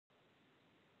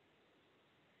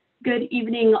Good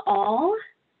evening, all.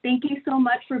 Thank you so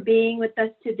much for being with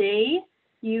us today.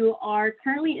 You are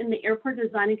currently in the Airport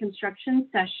Design and Construction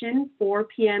session, 4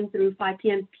 p.m. through 5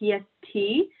 p.m.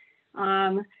 PST.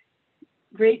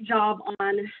 Great job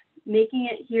on making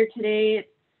it here today.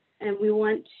 And we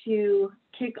want to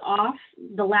kick off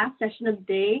the last session of the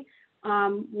day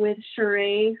with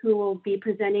Sheree, who will be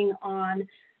presenting on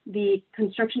the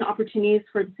construction opportunities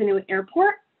for the San Diego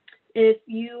Airport. If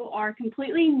you are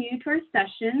completely new to our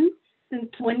session, since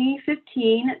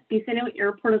 2015, the San Diego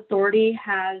Airport Authority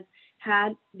has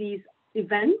had these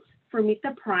events for Meet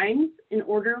the Primes in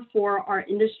order for our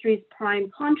industry's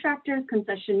prime contractors,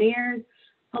 concessionaires,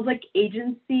 public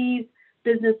agencies,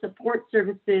 business support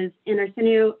services, and our San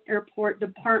Diego Airport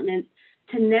departments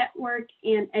to network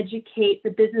and educate the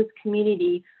business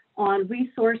community on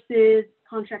resources,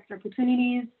 contract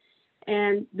opportunities,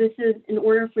 and this is in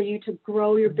order for you to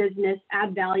grow your business,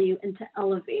 add value, and to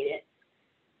elevate it.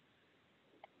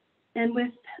 And with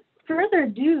further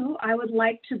ado, I would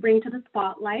like to bring to the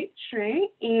spotlight Sheree,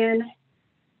 and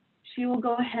she will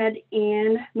go ahead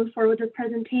and move forward with the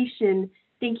presentation.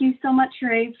 Thank you so much,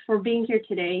 Sheree, for being here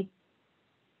today.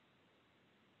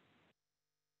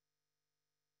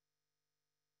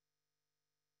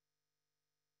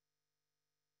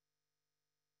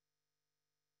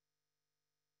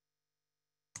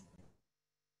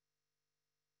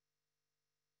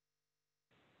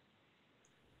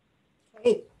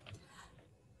 Great.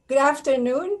 Good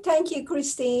afternoon. Thank you,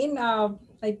 Christine.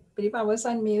 I believe I was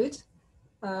on mute.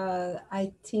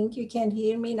 I think you can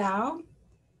hear me now.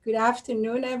 Good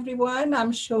afternoon, everyone.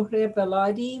 I'm Shohreh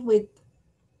Beladi with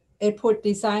Airport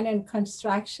Design and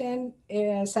Construction,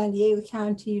 San Diego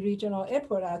County Regional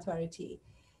Airport Authority.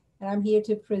 And I'm here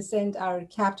to present our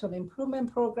capital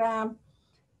improvement program.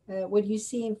 What you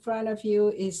see in front of you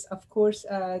is, of course,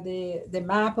 the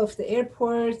map of the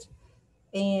airport,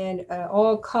 and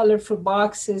all colorful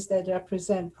boxes that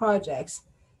represent projects.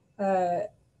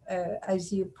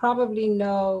 As you probably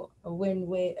know, when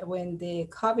the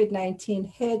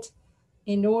COVID-19 hit,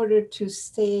 in order to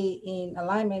stay in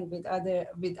alignment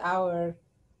with our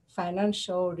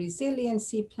financial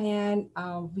resiliency plan,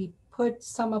 we put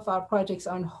some of our projects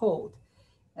on hold.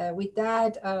 With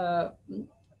that,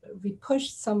 we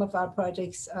pushed some of our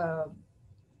projects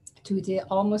to the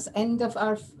almost end of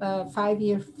our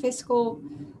 5-year fiscal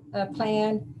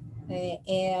plan.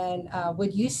 And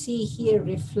what you see here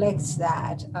reflects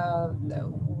that.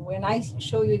 When I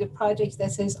show you the projects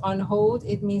that says on hold,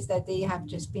 it means that they have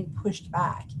just been pushed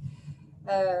back.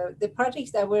 The projects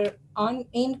that were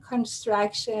in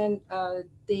construction,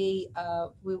 they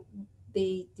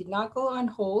did not go on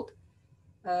hold.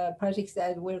 Projects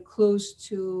that were close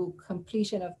to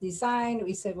completion of design,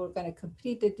 we said we're going to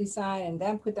complete the design and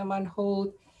then put them on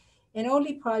hold. And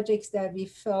only projects that we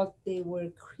felt they were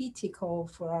critical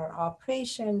for our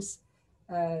operations,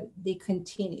 they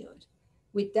continued.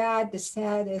 With that, the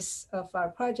status of our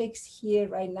projects here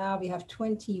right now, we have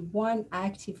 21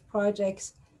 active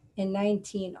projects and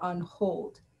 19 on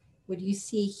hold. What you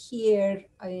see here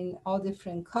in all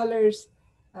different colors,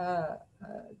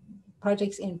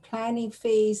 projects in planning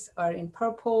phase are in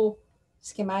purple,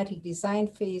 schematic design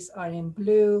phase are in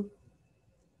blue,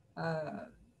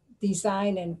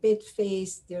 design and bid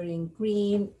phase, they're in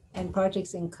green, and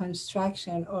projects in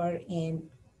construction are in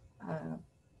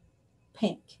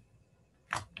pink.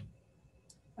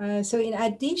 So in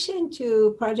addition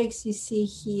to projects you see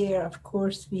here, of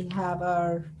course, we have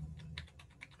our,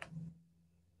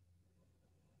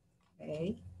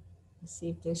 okay, let's see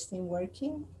if this thing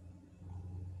working.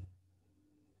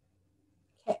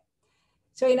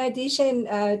 So in addition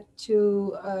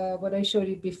to what I showed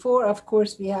you before, of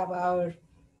course, we have our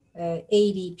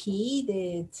ADP,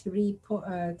 the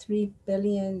 $3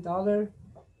 billion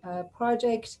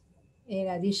project. In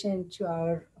addition to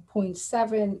our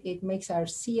 0.7, it makes our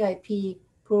CIP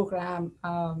program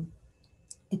a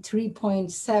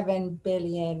 $3.7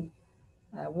 billion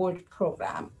work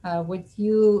program. What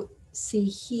you see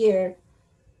here,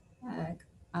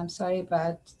 I'm sorry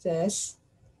about this.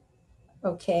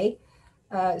 Okay.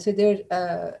 So there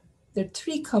are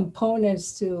 3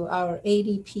 components to our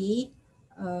ADP.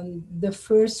 The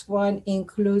first one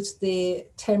includes the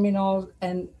terminal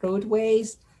and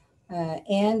roadways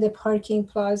and the parking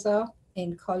plaza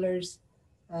in colors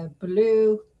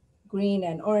blue, green,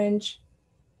 and orange.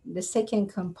 The second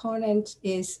component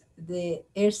is the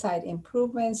airside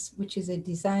improvements, which is a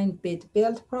design bid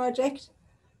build project.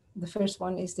 The first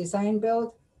one is design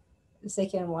build. The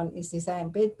second one is design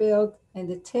bid build. And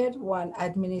the third one,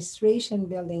 administration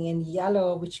building in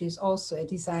yellow, which is also a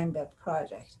design build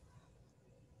project.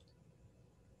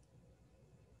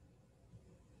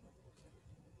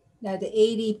 Now the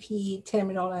ADP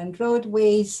terminal and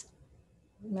roadways,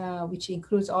 which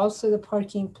includes also the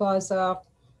parking plaza.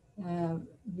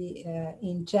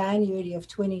 In January of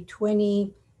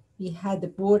 2020, we had the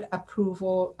board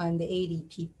approval on the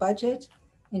ADP budget.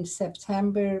 In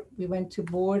September, we went to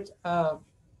board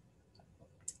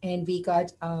and we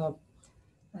got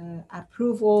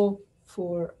approval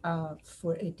for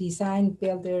a design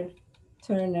builder,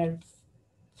 Turner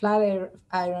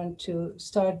Flatiron, to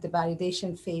start the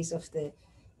validation phase of the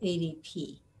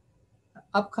ADP.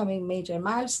 Upcoming major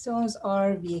milestones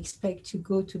are we expect to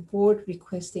go to board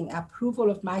requesting approval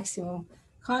of maximum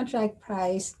contract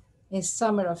price in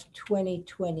summer of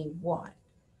 2021.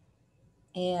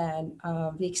 And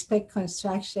we expect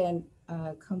construction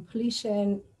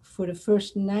completion for the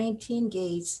first 19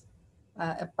 gates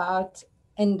about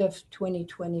end of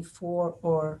 2024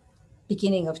 or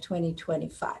beginning of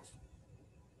 2025.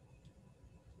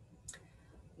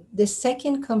 The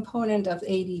second component of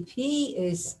ADP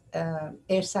is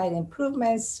airside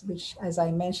improvements, which, as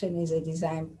I mentioned, is a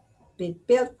design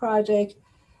build project.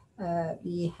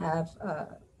 We have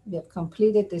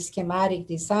completed the schematic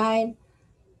design,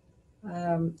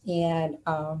 and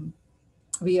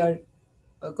we are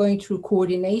going through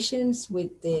coordinations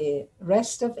with the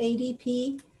rest of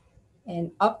ADP.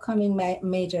 And upcoming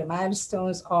major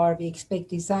milestones are we expect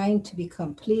design to be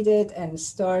completed and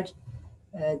start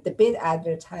the bid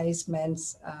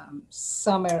advertisements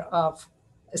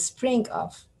spring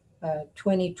of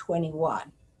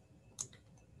 2021.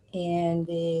 And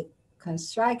the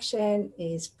construction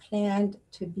is planned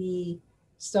to be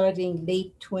starting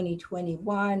late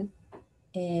 2021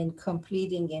 and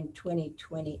completing in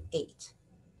 2028.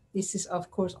 This is,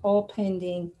 of course, all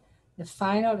pending the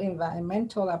final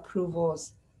environmental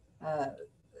approvals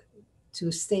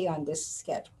to stay on this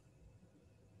schedule.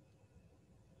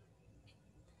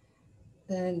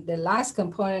 Then the last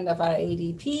component of our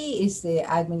ADP is the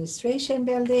administration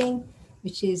building,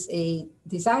 which is a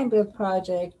design build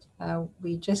project.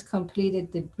 We just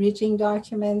completed the bridging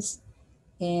documents,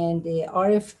 and the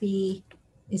RFP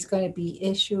is going to be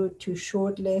issued to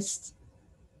shortlist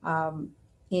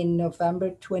in November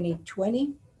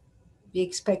 2020. We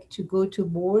expect to go to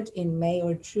board in May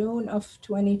or June of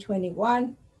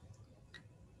 2021.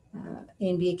 And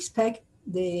we expect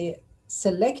the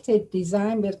selected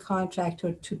design build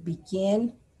contractor to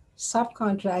begin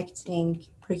subcontracting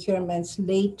procurements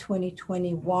late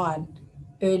 2021,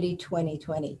 early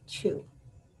 2022.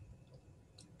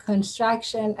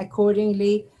 Construction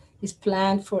accordingly is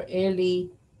planned for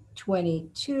early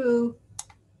 22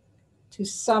 to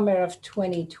summer of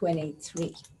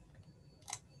 2023.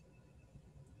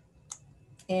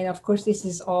 And of course, this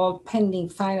is all pending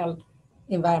final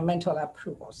environmental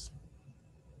approvals.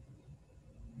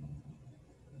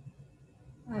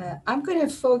 I'm going to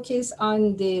focus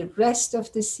on the rest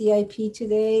of the CIP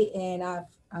today, and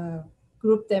I've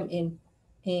grouped them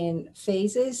in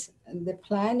phases. In the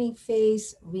planning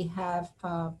phase, we have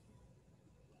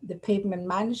the pavement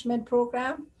management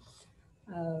program.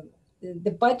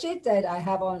 The budget that I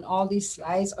have on all these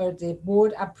slides are the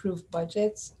board approved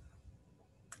budgets.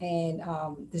 And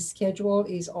the schedule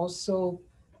is also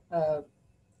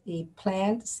a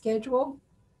planned schedule.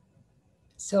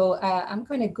 So I'm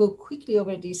going to go quickly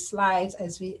over these slides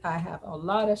as I have a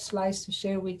lot of slides to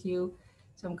share with you.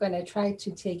 So I'm going to try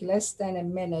to take less than a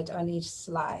minute on each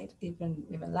slide, even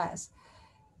less.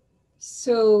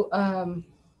 So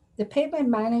the pavement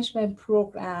management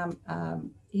program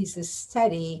is a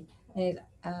study, and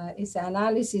it's an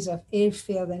analysis of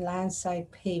airfield and landside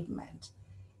pavement.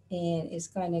 And it's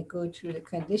going to go through the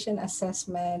condition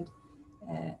assessment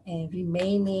and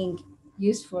remaining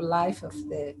useful life of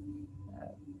the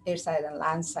airside and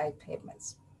landside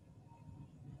pavements.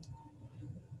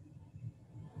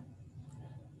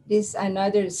 This is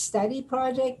another study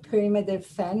project, perimeter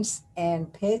fence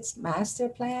and pits master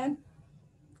plan.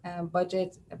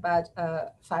 Budget about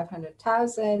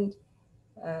 500,000.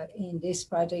 And this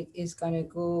project is going to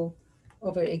go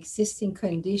over existing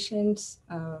conditions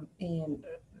and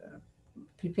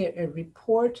prepare a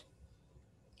report.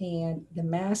 And the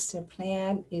master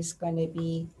plan is going to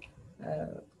be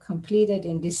completed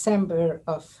in December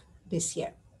of this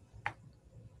year.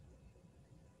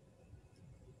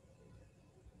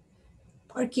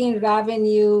 Parking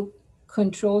revenue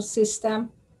control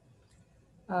system.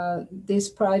 This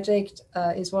project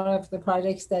is one of the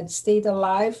projects that stayed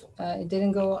alive. It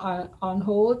didn't go on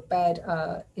hold, but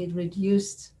it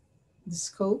reduced the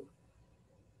scope.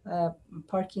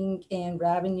 Parking and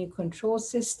revenue control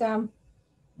system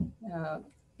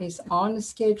is on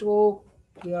schedule.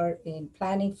 We are in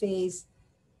planning phase,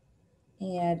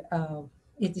 and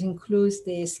It includes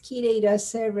the ski data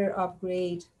server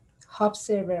upgrade, hub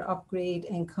server upgrade,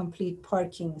 and complete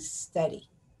parking study.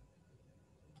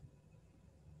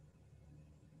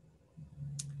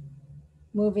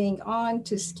 Moving on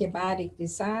to schematic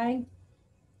design,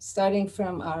 starting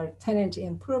from our tenant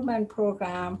improvement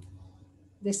program.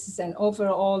 This is an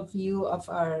overall view of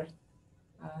our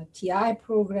TI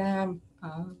program.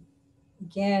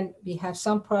 Again, we have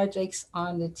some projects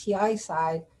on the TI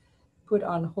side put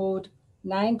on hold,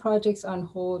 9 projects on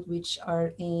hold, which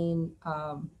are in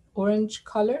orange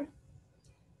color.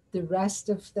 The rest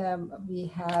of them, we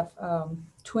have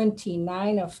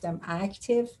 29 of them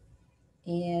active,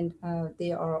 and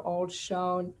they are all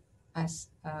shown as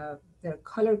they're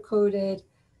color coded.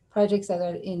 Projects that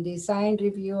are in design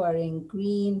review are in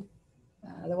green,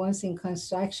 the ones in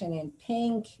construction in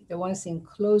pink, the ones in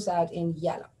closeout in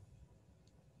yellow.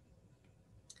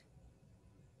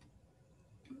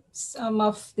 Some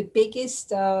of the biggest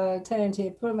tenant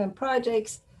improvement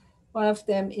projects, one of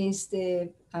them is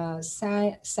the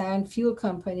Sand Fuel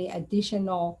Company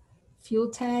additional fuel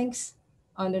tanks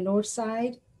on the north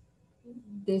side.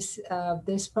 This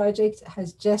project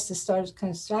has just started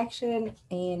construction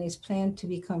and is planned to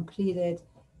be completed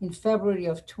in February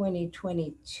of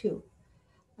 2022.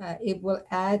 It will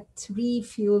add 3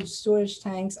 fuel storage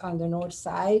tanks on the north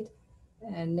side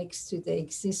next to the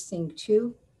existing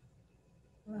 2.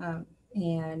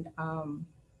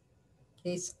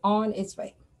 It's on its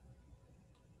way.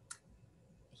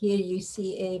 Here you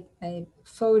see a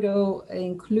photo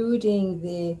including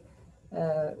the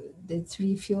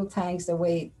 3 fuel tanks, the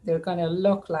way they're gonna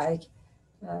look like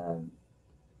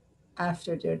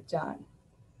after they're done.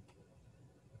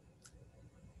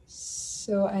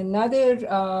 So another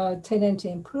tenant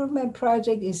improvement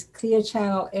project is Clear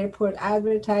Channel Airport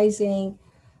Advertising.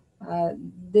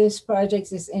 This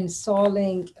project is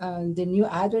installing the new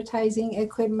advertising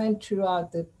equipment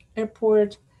throughout the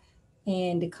airport,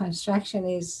 and the construction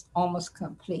is almost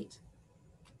complete.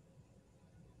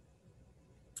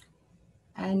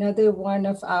 Another one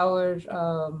of our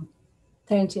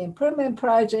tenant improvement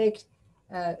project.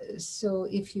 So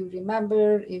if you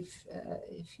remember, if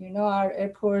you know our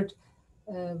airport,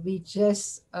 we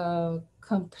just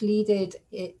completed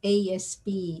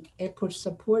ASB, Airport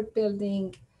Support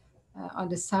Building, on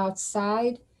the south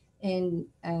side, and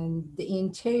the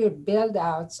interior build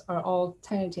outs are all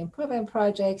tenant improvement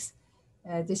projects.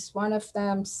 This one of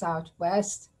them,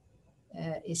 Southwest,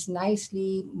 is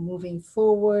nicely moving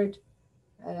forward.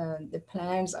 The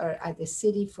plans are at the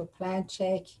city for plan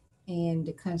check, and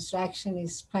the construction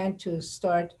is planned to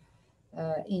start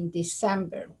in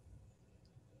December.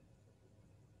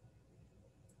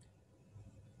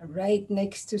 Right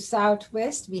next to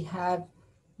Southwest, we have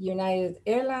United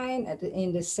Airlines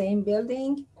in the same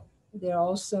building. They're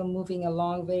also moving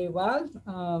along very well.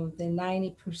 The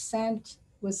 90%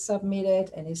 was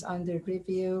submitted and is under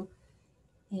review,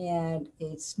 and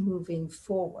it's moving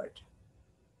forward.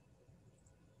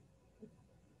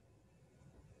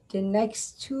 The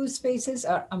next 2 spaces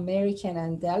are American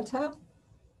and Delta,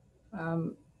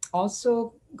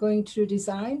 also going through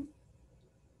design.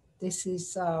 This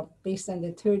is based on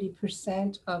the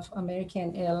 30% of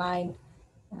American Airlines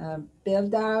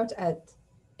build out at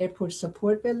Airport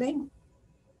Support Building.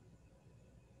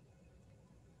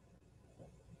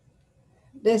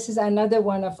 This is another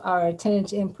one of our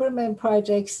tenant improvement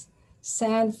projects,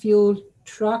 Sand Fuel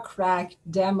Truck Rack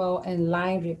Demo and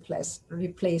Line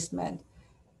Replacement.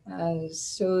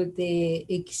 So the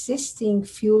existing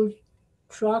fuel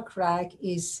truck rack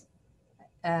is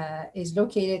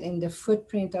located in the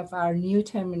footprint of our new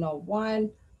Terminal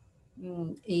 1.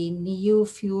 A new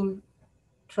fuel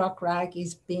truck rack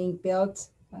is being built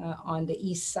on the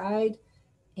east side,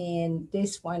 and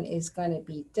this one is going to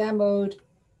be demoed.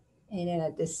 And then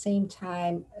at the same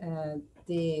time,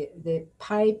 the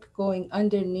pipe going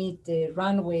underneath the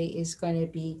runway is going to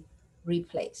be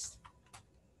replaced.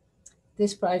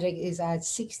 This project is at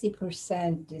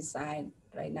 60% design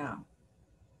right now.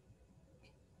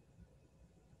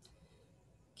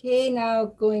 Okay, now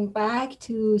going back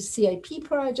to CIP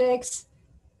projects.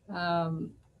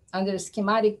 Under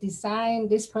schematic design,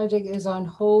 this project is on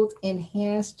hold,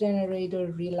 enhanced generator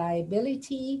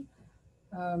reliability.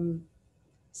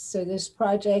 So this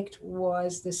project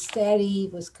the study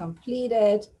was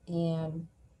completed, and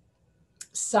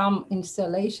some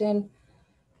installation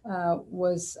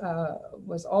was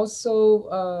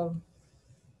also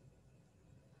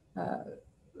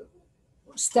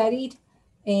studied,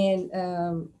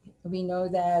 and we know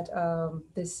that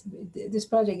this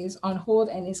project is on hold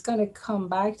and it's going to come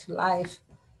back to life,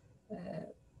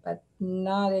 but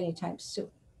not anytime soon.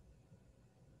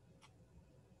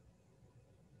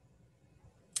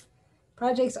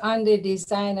 Projects under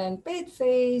design and bid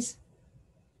phase.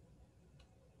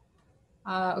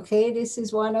 Okay, this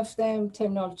is one of them,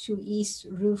 Terminal 2 East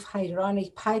roof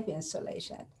hydronic pipe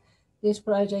installation. This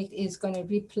project is going to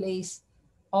replace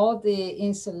all the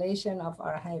installation of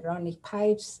our hydronic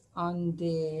pipes on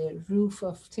the roof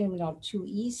of Terminal 2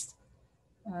 East.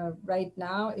 Right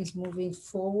now is moving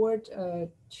forward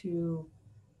to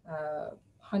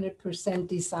 100%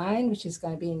 design, which is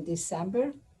going to be in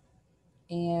December.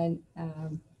 And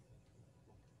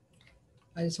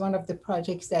it's one of the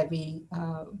projects that we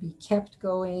kept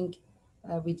going.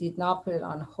 We did not put it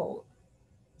on hold.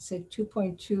 It's a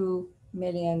 $2.2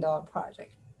 million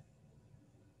project.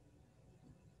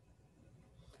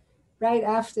 Right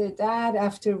after that,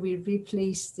 after we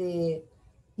replaced the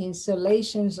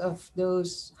installations of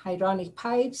those hydronic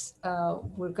pipes,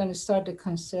 we're going to start the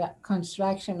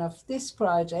construction of this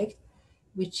project,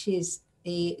 which is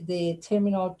the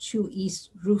Terminal 2 East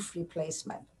roof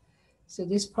replacement. So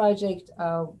this project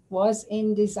was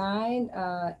in design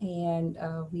and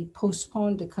we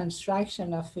postponed the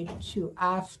construction of it to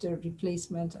after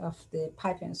replacement of the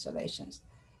pipe installations.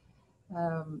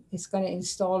 It's going to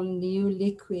install new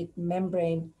liquid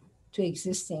membrane to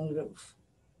existing roof.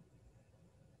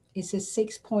 It's a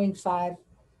 $6.5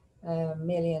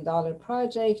 million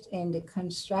project, and the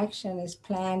construction is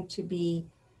planned to be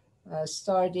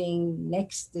starting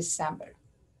next December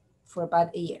for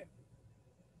about a year.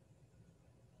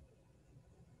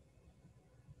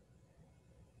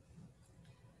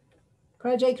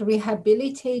 Project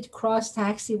Rehabilitate Cross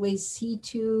Taxiways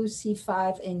C2,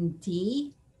 C5, and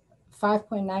D,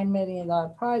 $5.9 million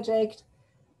project.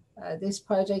 This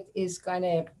project is going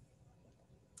to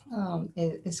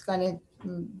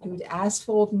do the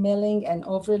asphalt milling and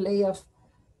overlay of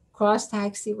cross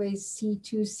taxiways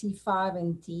C2, C5,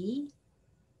 and D.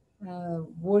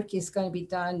 Work is going to be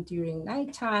done during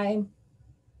nighttime,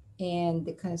 and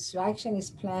the construction is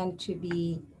planned to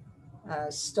be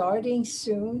starting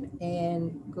soon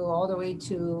and go all the way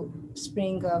to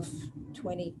spring of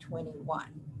 2021.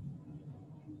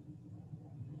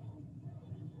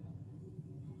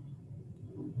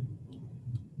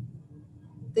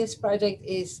 This project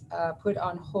is put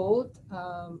on hold.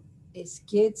 It's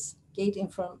gate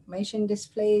information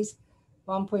displays,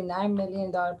 $1.9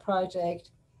 million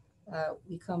project.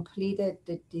 We completed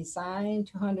the design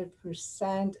to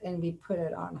 100% and we put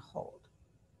it on hold.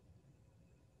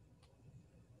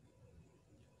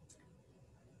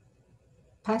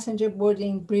 Passenger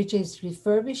boarding bridges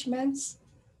refurbishments.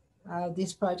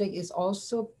 This project is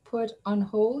also put on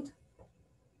hold.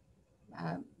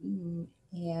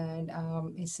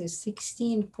 It's a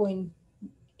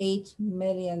 $16.8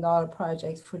 million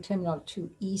project for Terminal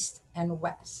 2 East and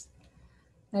West.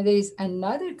 Now there is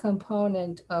another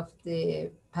component of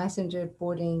the passenger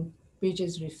boarding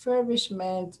bridges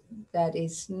refurbishment that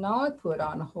is not put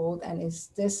on hold, and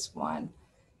is this one.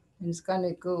 And it's going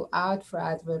to go out for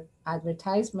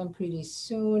advertisement pretty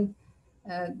soon.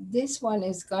 This one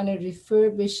is going to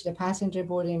refurbish the passenger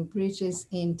boarding bridges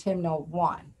in Terminal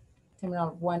 1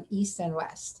 East and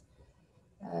West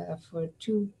for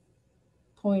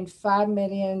 $2.5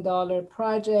 million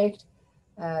project.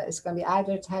 It's going to be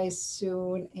advertised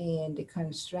soon, and the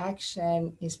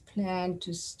construction is planned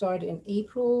to start in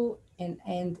April and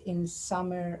end in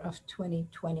summer of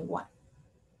 2021.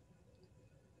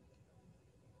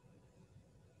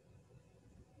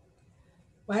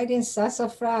 Widen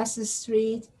Sassafras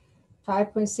Street,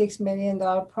 $5.6 million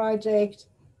project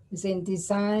is in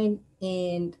design,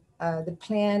 and the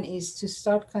plan is to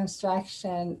start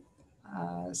construction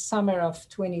summer of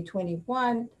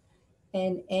 2021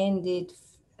 and end it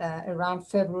around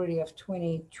February of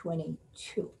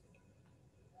 2022.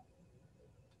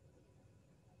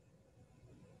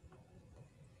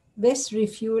 This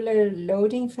refueler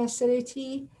loading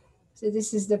facility. So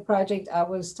this is the project I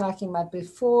was talking about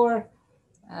before.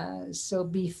 So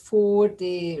before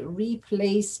the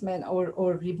replacement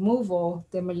or removal,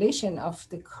 demolition of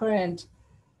the current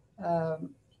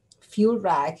fuel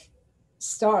rack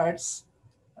starts,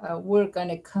 we're going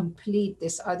to complete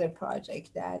this other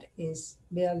project that is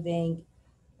building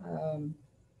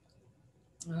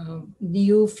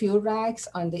new fuel racks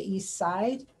on the east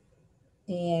side,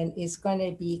 and it's going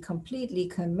to be completely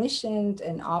commissioned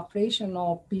and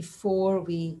operational before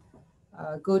we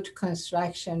go to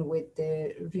construction with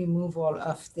the removal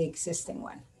of the existing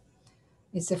one.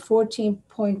 It's a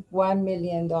 $14.1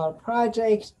 million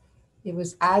project. It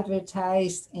was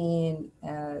advertised and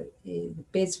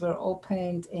bids were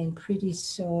opened, and pretty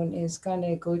soon it's going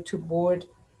to go to board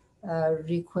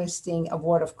requesting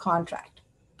award of contract.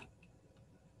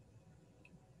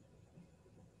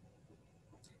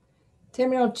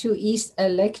 Terminal 2 East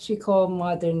electrical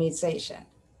modernization.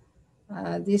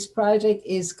 This project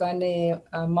is going to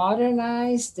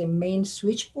modernize the main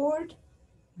switchboard,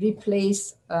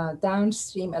 replace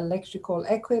downstream electrical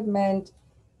equipment,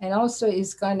 and also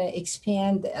is going to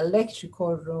expand the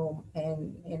electrical room.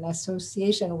 And in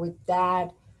association with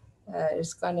that,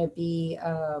 there's going to be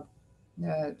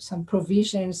some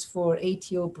provisions for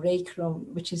ATO break room,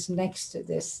 which is next to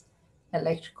this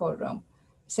electrical room.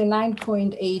 It's a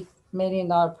 $9.8 million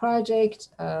project,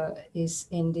 is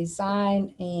in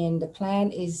design, and the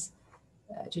plan is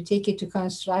to take it to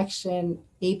construction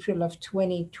April of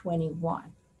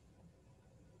 2021.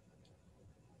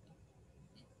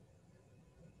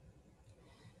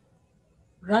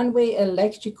 Runway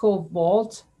electrical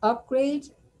vault upgrade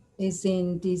is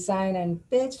in design and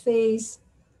bid phase.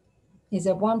 Is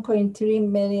a $1.3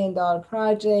 million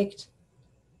project.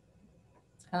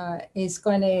 Is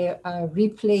going to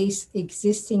replace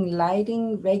existing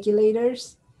lighting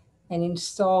regulators and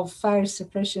install fire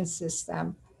suppression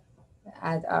system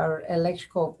at our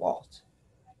electrical vault.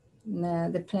 Now,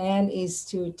 the plan is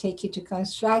to take it to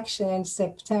construction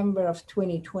September of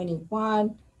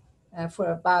 2021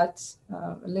 for about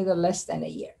a little less than a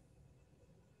year.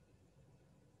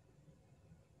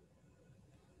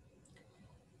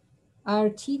 Our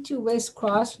T2 West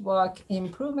Crosswalk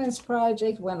improvements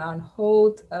project went on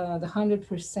hold. The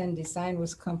 100% design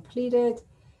was completed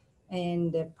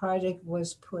and the project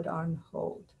was put on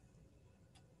hold.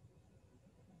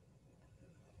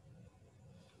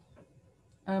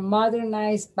 A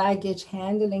modernized baggage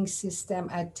handling system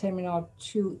at Terminal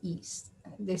 2 East.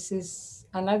 This is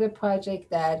another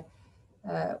project that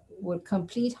would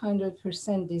complete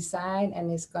 100% design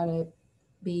and is going to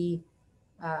be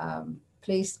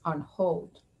placed on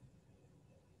hold.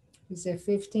 It's a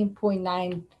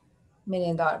 $15.9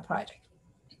 million project.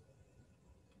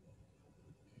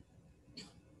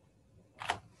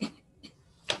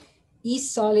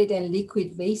 East Solid and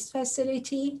Liquid Waste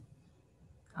Facility.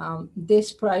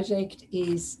 This project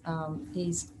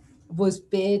was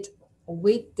bid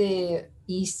with the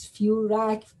East Fuel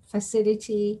Rack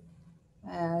facility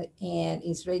and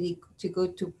is ready to go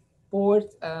to board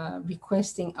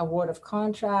requesting award of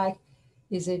contract.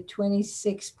 Is a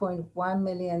 $26.1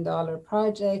 million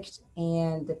project,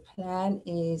 and the plan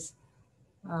is,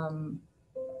 I'm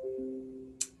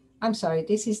sorry,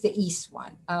 this is the east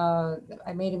one.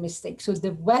 I made a mistake. So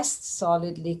the West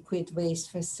Solid Liquid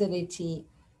Waste Facility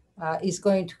is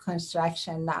going to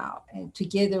construction now, and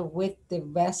together with the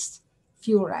West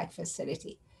Fuel Rack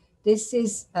facility. This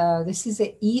is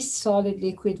the East Solid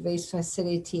Liquid Waste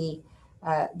Facility.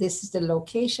 This is the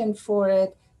location for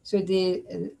it. So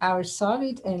our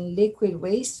solid and liquid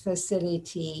waste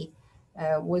facility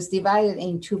was divided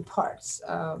in two parts.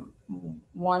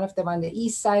 One of them on the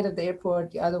east side of the airport,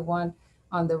 the other one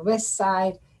on the west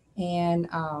side. And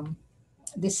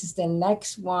this is the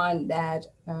next one that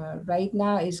right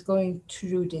now is going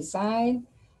through design,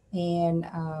 and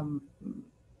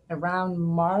around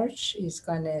March is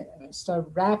going to start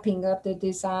wrapping up the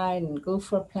design and go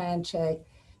for plan check.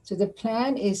 So the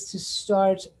plan is to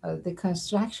start the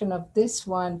construction of this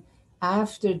one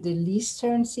after the lease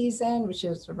turn season, which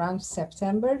is around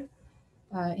September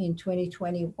in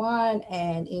 2021,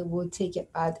 and it will take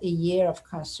about a year of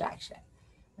construction.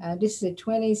 This is a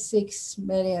 $26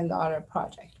 million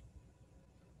project.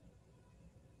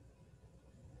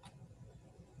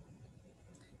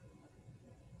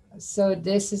 So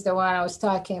this is the one I was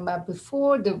talking about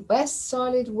before. The West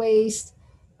Solid Waste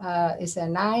is a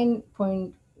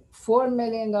 $9.4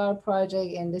 million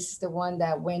project, and this is the one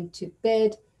that went to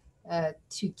bid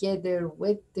together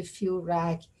with the fuel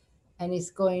rack, and is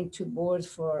going to board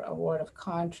for award of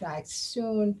contract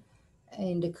soon.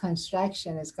 And the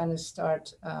construction is going to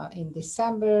start in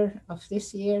December of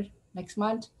this year, next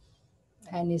month,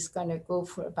 and it's going to go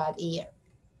for about a year.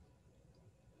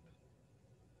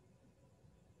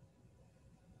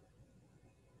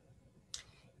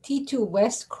 T2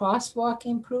 West crosswalk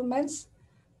improvements.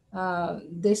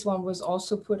 This one was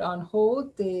also put on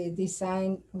hold. The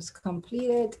design was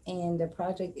completed and the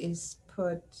project is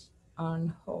put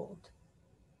on hold.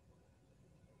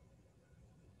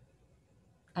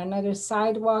 Another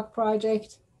sidewalk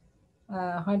project,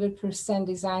 100%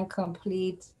 design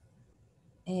complete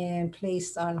and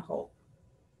placed on hold.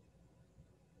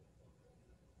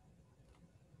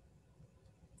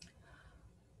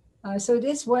 So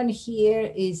this one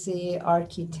here is a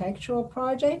architectural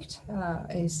project.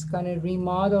 It's going to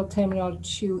remodel Terminal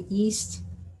 2 East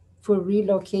for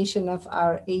relocation of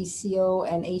our ACO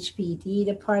and HPD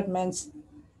departments,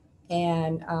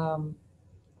 and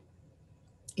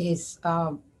is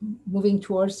moving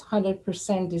towards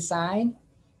 100% design.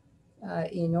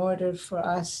 In order for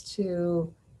us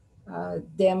to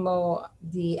demo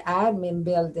the admin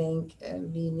building,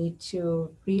 we need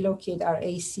to relocate our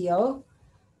ACO.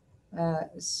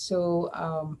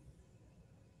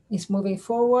 It's moving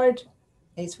forward.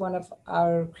 It's one of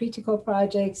our critical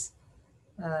projects.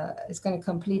 It's going to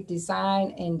complete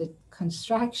design, and the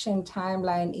construction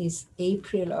timeline is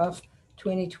April of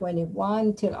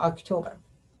 2021 till October.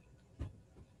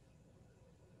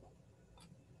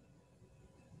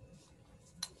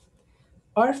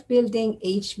 ARF building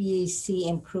HVAC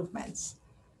improvements.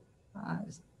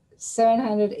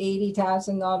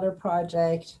 $780,000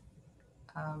 project.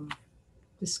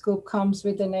 The scope comes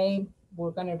with the name.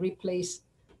 We're going to replace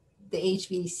the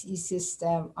HVAC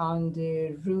system on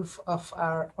the roof of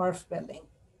our ARF building.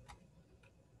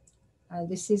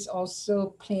 This is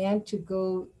also planned to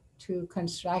go to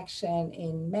construction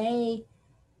in May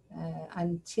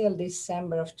until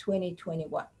December of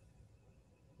 2021.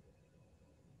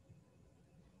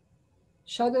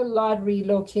 Shuttle lot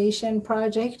relocation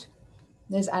project.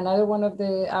 There's another one of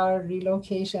our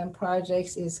relocation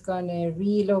projects is going to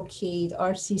relocate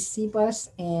RCC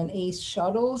bus and ACE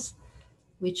shuttles,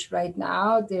 which right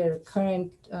now their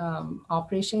current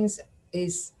operations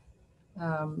is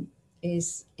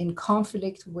in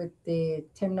conflict with the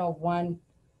Terminal 1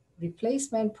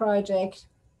 replacement project.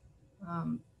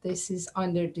 This is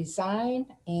under design,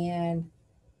 and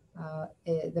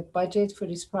the budget for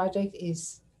this project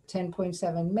is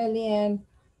 $10.7 million.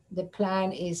 The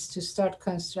plan is to start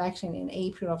construction in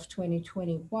April of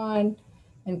 2021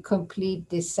 and complete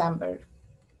December.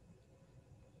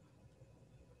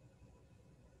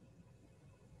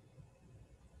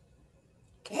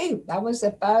 Okay, that was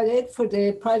about it for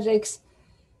the projects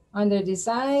under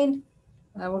design.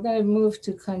 We're going to move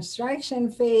to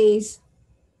construction phase.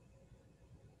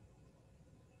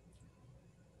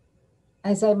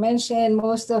 As I mentioned,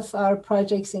 most of our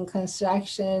projects in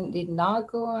construction did not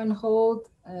go on hold.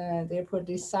 Therefore,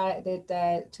 decided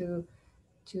that to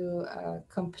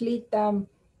complete them.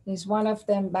 Is one of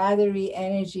them battery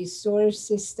energy storage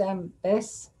system.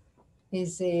 BESS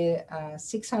is a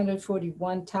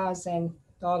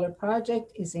 $641,000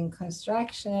 project, is in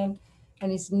construction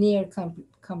and is near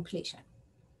completion.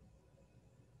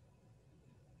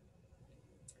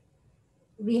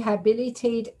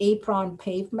 Rehabilitate apron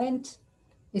pavement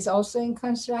is also in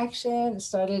construction,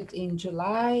 started in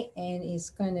July and is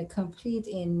going to complete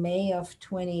in May of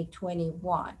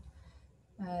 2021.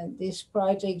 This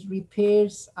project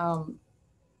repairs,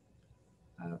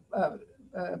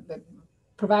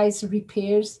 provides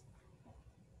repairs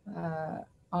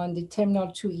on the Terminal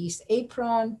 2 East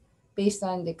apron based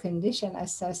on the condition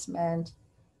assessment,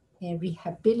 and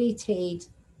rehabilitate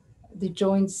the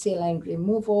joint sealant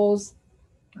removals,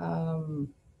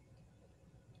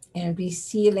 and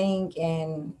resealing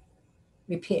and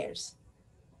repairs.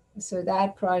 So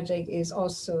that project is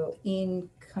also in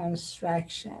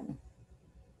construction.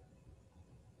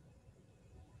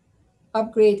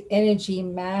 Upgrade energy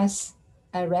mass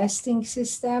arresting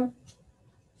system,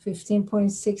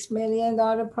 $15.6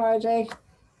 million project.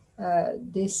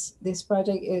 This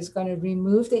project is going to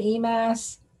remove the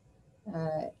EMAS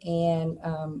and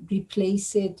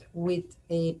replace it with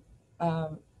a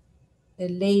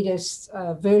latest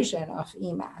version of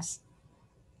EMAS,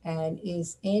 and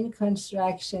is in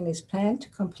construction, is planned to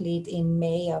complete in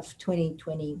May of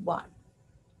 2021.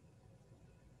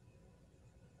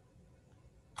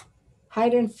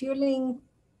 Hydrant fueling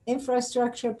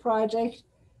infrastructure project.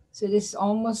 So this is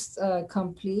almost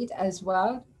complete as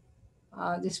well.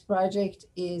 This project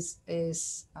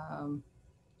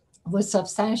was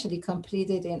substantially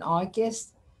completed in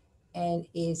August and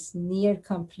is near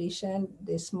completion.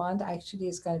 This month actually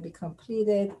is going to be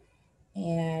completed.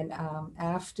 And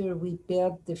after we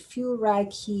build the fuel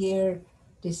rack here,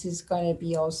 this is going to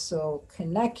be also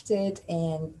connected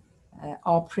and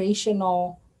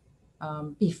operational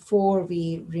before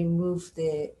we remove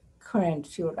the current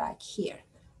fuel rack here.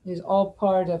 It's all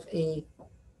part of a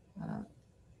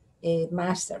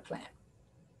master plan.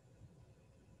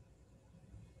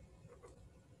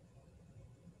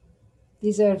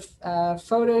 These are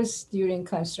photos during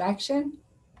construction.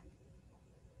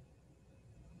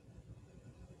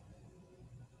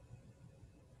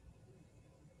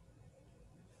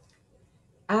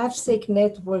 AFSIC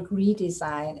network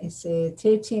redesign is a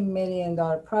 $13 million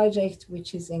project,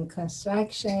 which is in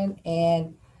construction,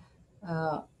 and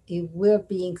it will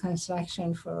be in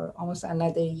construction for almost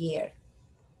another year.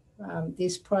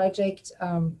 This project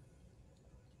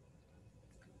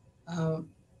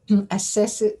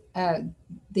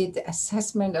did the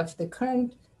assessment of the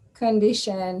current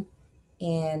condition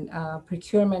and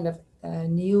procurement of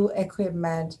new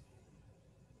equipment.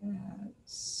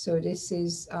 So this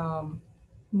is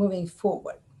moving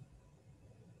forward.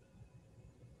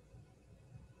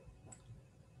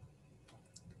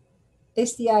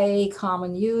 SDIA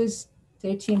Common Use,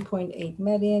 $13.8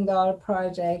 million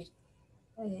project.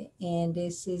 And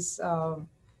this is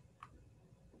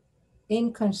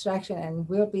in construction and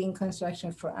will be in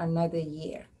construction for another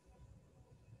year.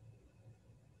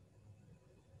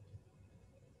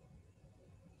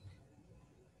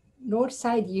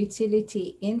 Northside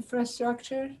Utility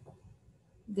Infrastructure.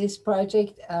 This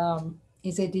project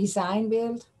is a design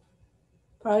build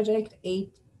project,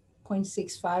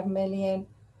 8.65 million.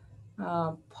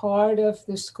 Part of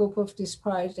the scope of this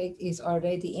project is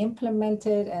already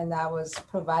implemented, and that was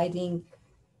providing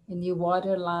a new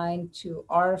water line to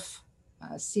ARF,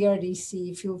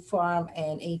 CRDC, Fuel Farm,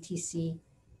 and ATC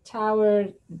Tower.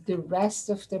 The rest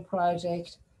of the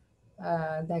project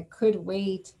that could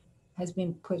wait has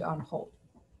been put on hold.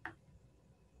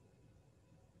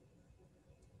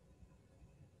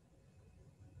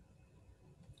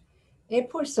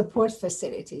 Airport support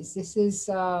facilities. This is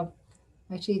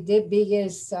actually the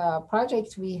biggest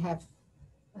project we have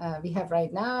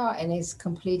right now, and is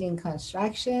completing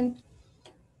construction.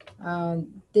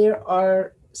 There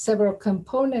are several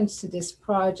components to this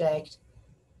project.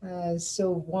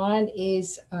 So one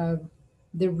is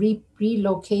the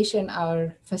relocation of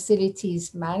our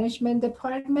facilities management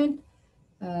department.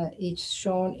 It's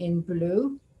shown in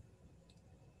blue.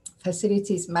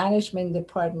 Facilities management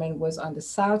department was on the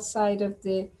south side of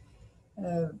the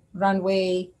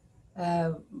runway.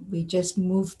 We just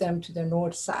moved them to the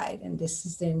north side, and this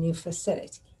is their new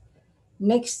facility.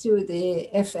 Next to the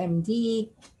FMD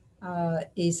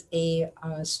is a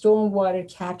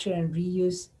stormwater capture and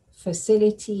reuse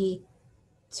facility,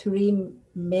 3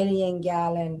 million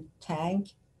gallon tank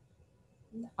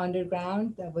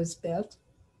underground that was built.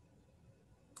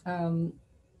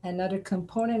 Another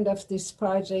component of this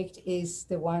project is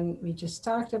the one we just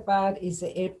talked about, is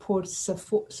the airport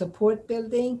support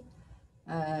building.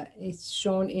 It's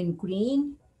shown in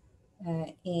green,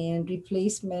 and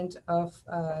replacement of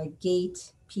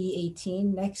gate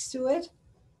P18 next to it.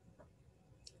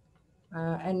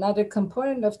 Another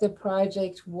component of the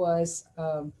project was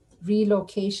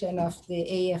relocation of the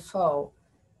AFO,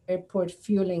 airport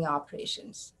fueling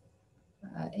operations.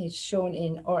 It's shown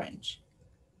in orange.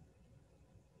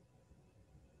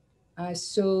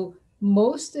 So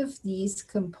most of these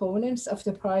components of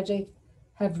the project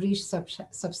have reached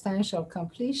substantial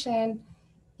completion,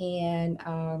 and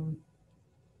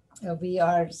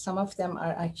some of them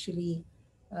are actually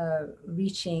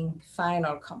reaching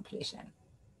final completion.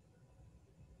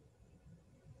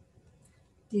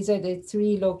 These are the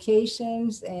 3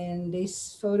 locations, and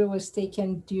this photo was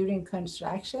taken during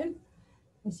construction.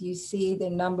 As you see, the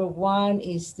number 1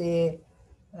 is the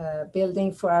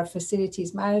building for our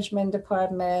facilities management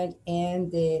department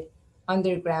and the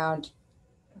underground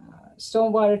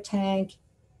stormwater tank.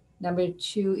 Number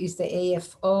 2 is the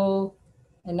AFO,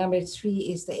 and number 3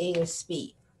 is the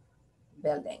ASB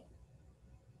building.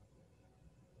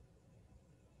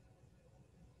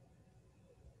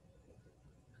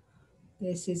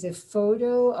 This is a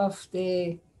photo of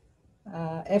the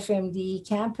FMD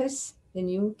campus, the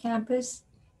new campus.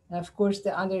 And of course,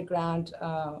 the underground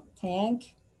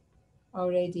tank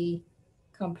already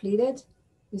completed.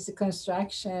 This is a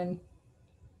construction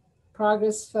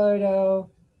progress photo.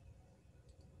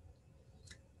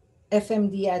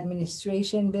 FMD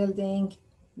administration building.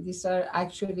 These are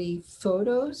actually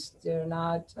photos. They're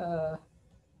not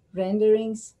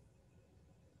renderings.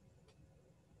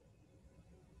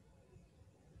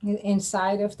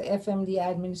 Inside of the FMD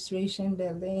administration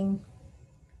building,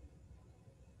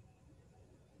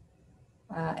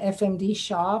 FMD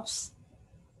shops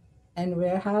and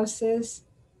warehouses.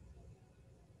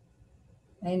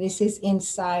 And this is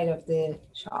inside of the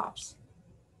shops.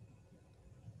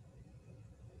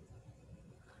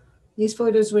 These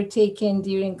photos were taken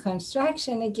during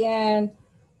construction again.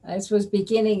 This was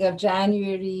beginning of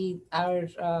January. Our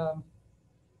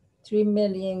 3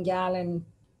 million gallon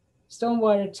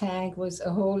stormwater tank was a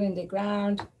hole in the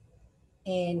ground.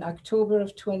 In October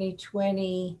of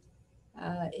 2020,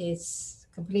 it's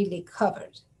completely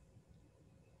covered.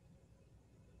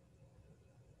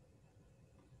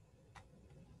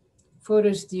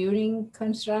 Photos during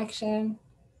construction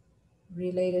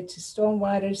related to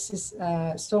stormwater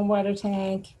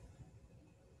tank.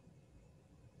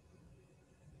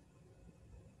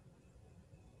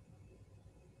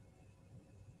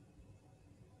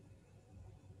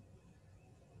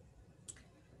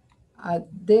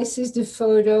 This is the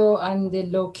photo on the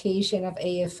location of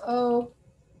AFO.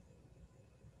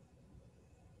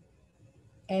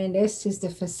 And this is the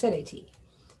facility.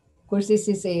 Of course, this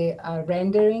is a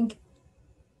rendering.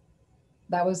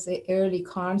 That was the early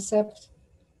concept.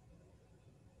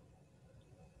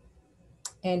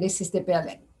 And this is the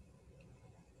building.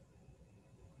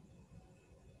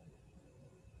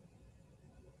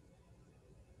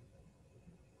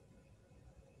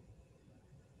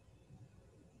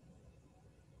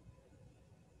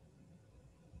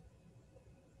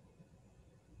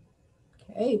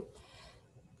 Okay.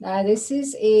 Now this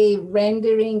is a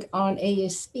rendering on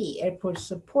ASB, Airport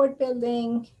Support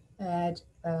Building, that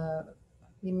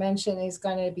we mentioned is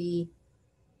going to be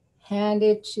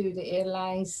handed to the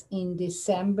airlines in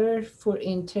December for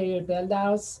interior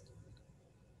build-outs.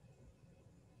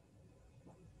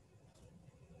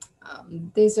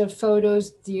 These are photos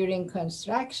during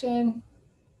construction.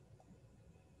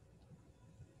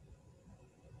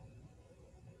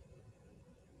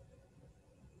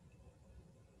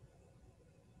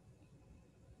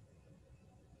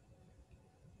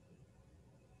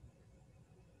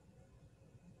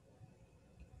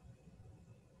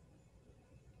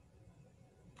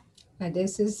 And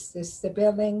this is the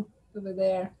building over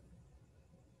there.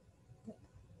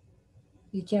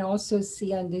 You can also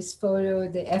see on this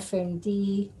photo the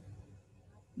FMD,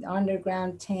 the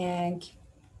underground tank,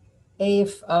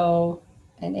 AFO,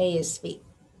 and ASB.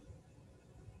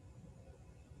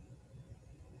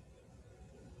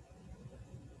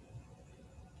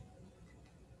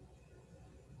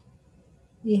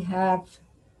 We have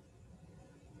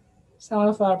some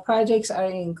of our projects are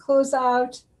in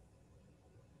closeout.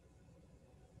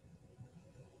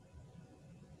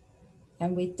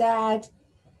 And with that,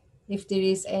 if there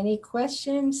is any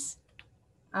questions,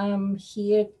 I'm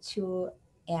here to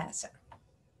answer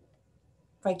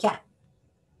if I can.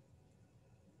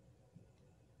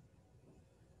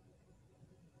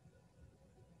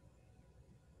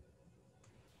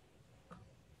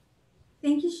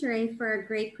 Thank you, Sheree, for a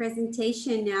great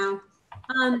presentation now.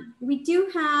 We do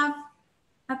have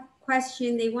a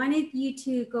question. They wanted you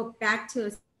to go back to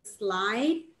a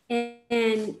slide,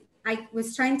 and I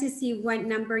was trying to see what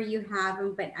number you have,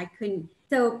 but I couldn't.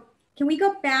 So can we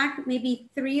go back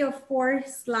maybe 3 or 4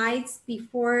 slides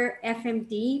before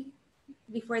FMD,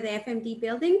 before the FMD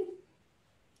building?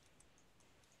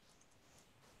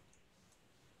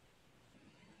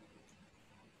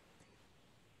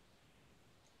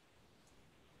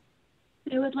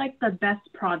 They would like the BESS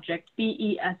project,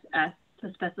 BESS,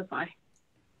 to specify.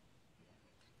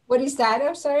 What is that?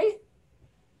 I'm sorry?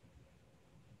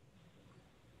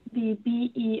 The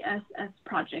BESS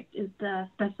project is the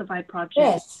specified project.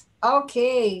 Yes.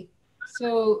 Okay.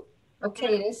 So,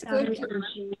 okay, let's go to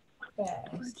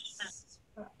BESS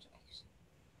project.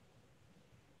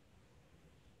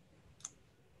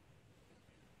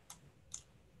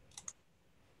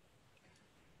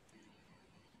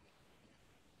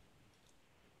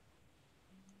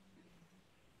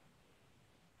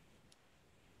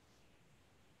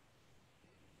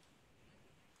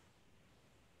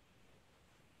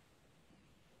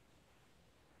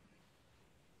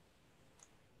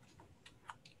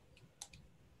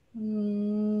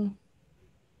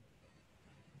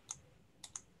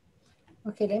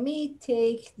 Okay, let me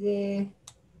take the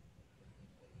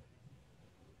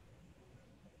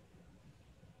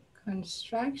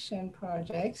construction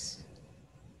projects,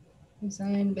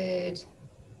 design bid.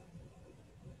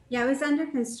 Yeah, it was under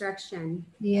construction.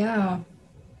 Yeah.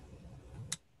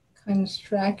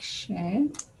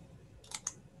 Construction.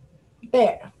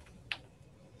 There.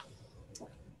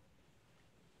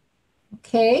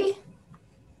 Okay.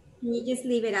 Can you just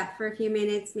leave it up for a few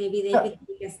minutes? Maybe they could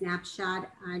take a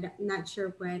snapshot. I'm not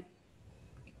sure what.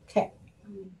 Okay.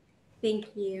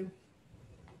 Thank you.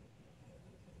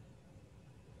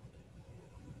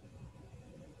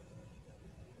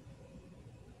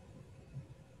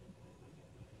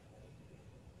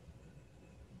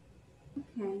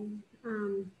 Okay.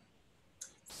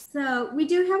 So we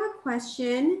do have a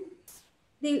question.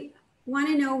 They want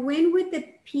to know, when would the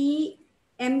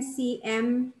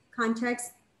PMCM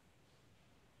contracts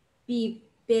be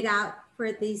bid out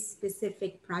for these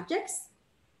specific projects?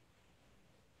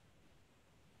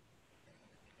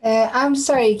 I'm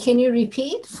sorry, can you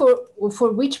repeat for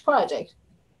which project?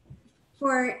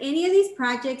 For any of these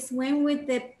projects, when would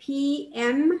the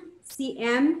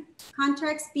PMCM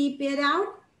contracts be bid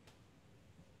out?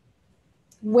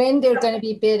 When they're going to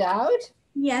be bid out?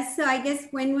 Yes, so I guess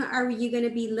when are you going to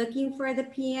be looking for the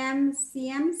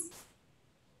PMCMs?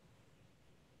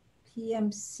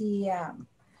 PMCM.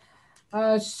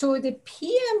 So the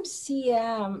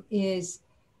PMCM is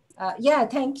Yeah,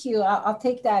 thank you. I'll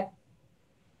take that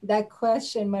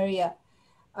question, Maria.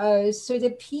 So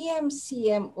the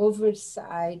PMCM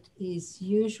oversight is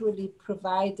usually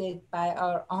provided by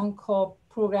our on-call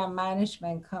program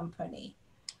management company.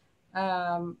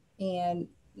 And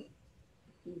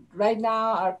right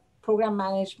now our program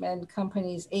management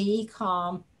company is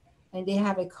AECOM, and they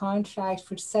have a contract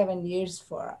for 7 years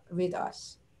with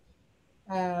us.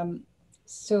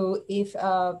 So if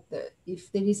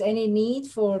there is any need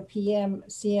for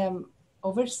PMCM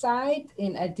oversight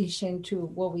in addition to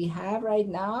what we have right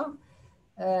now,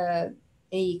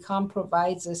 AECOM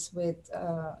provides us with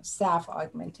staff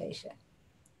augmentation.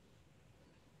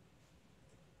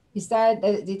 Is that,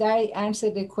 did I answer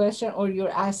the question, or you're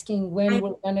asking when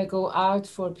we're gonna go out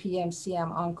for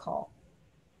PMCM on call?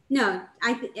 No,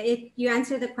 you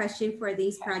answered the question for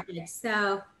these projects.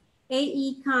 So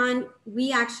AECON,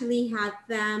 we actually had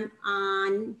them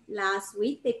on last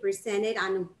week. They presented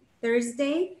on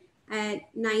Thursday at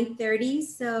 9:30.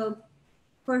 So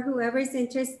for whoever's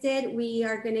interested, we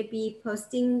are going to be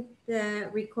posting the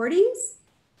recordings.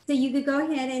 So you could go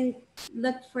ahead and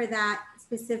look for that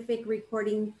specific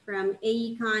recording from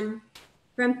AECON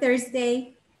from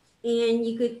Thursday, and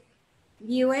you could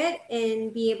view it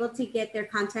and be able to get their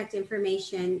contact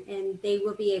information, and they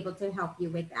will be able to help you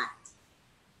with that.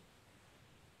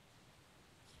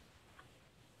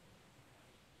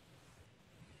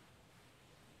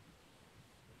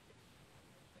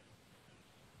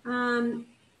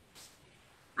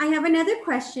 I have another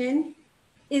question.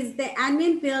 Is the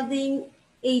admin building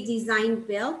a design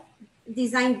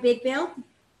bid build?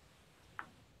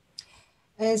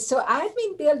 So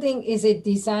admin building is a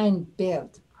design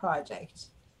build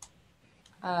project.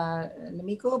 Let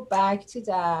me go back to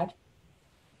that.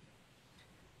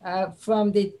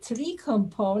 From the 3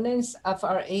 components of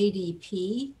our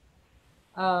ADP,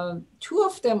 2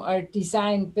 of them are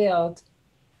design build,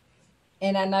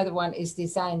 and another one is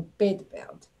design bid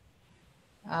build.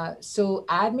 So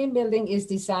admin building is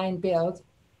design build,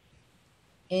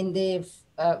 and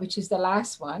which is the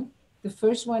last one. The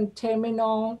first one,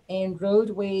 terminal and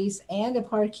roadways and the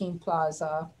parking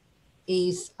plaza,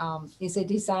 is a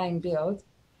design build.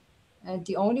 And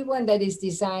the only one that is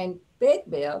design bid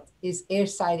build is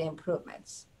airside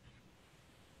improvements.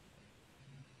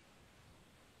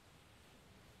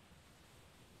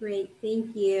 Great,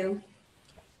 thank you.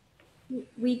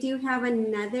 We do have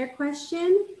another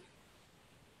question.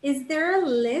 Is there a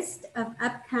list of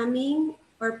upcoming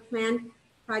or planned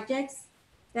projects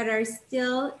that are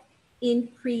still in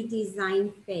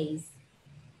pre-design phase?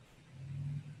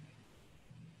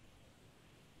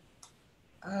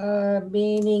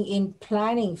 Meaning in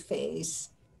planning phase,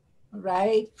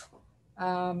 right?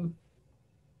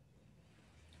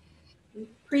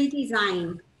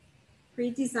 Pre-design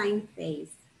phase.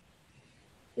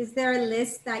 Is there a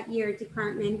list that your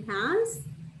department has?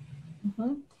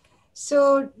 Mm-hmm.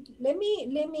 So let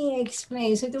me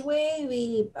explain. So the way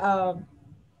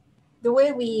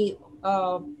we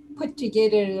put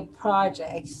together the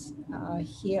projects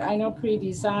here, I know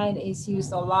pre-design is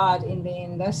used a lot in the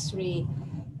industry.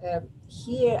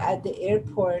 Here at the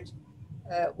airport,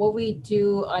 what we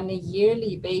do on a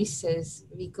yearly basis,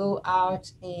 we go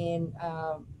out and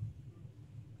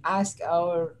ask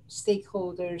our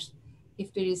stakeholders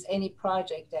if there is any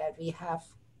project that we have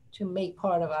to make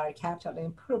part of our capital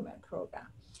improvement program.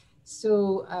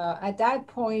 So at that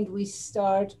point, we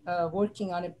start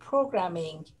working on a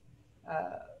programming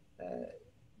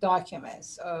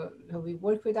documents. We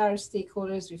work with our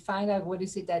stakeholders, we find out what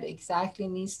is it that exactly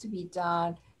needs to be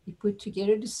done. We put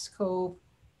together the scope,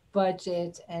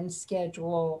 budget, and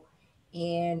schedule.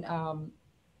 And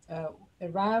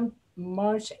around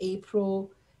March,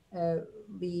 April,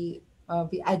 we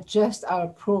adjust our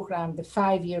program, the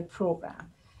 5-year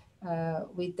program.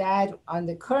 With that, on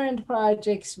the current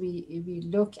projects, we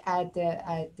look at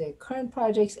the current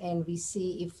projects and we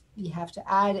see if we have to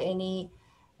add any,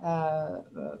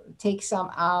 take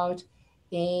some out.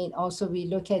 And also we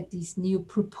look at these new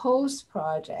proposed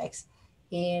projects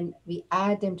and we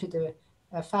add them to the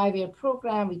 5-year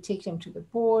program. We take them to the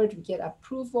board, we get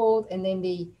approval, and then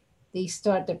they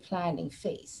start the planning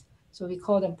phase. So we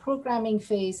call them programming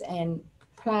phase and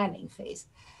planning phase.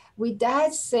 With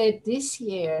that said, this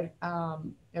year,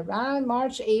 around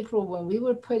March, April, when we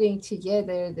were putting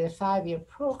together the 5-year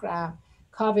program,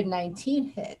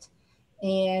 COVID-19 hit.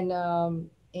 And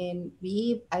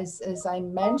we, as I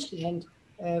mentioned,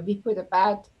 we put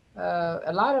about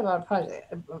a lot of our projects,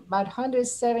 about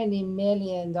 $170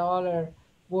 million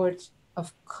worth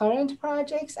of current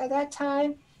projects at that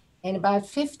time, and about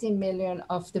 50 million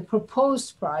of the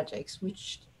proposed projects,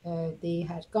 which they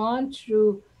had gone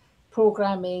through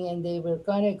programming, and they were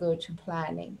going to go to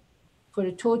planning. For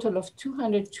a total of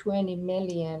 220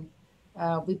 million,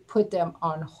 we put them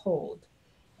on hold.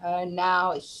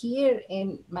 Now here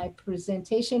in my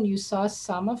presentation, you saw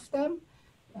some of them.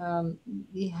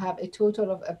 We have a total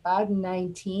of about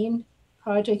 19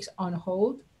 projects on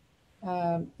hold.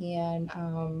 And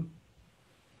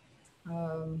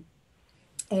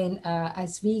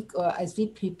as we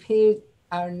prepare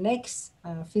our next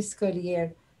fiscal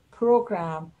year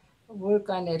program, we're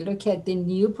going to look at the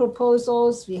new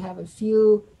proposals. We have a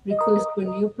few requests for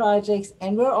new projects,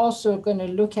 and we're also going to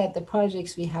look at the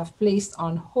projects we have placed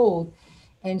on hold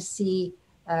and see,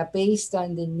 based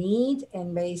on the need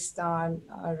and based on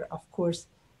our, of course,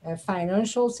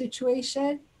 financial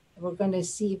situation, we're going to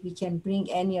see if we can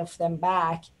bring any of them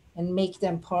back and make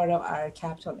them part of our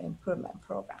capital improvement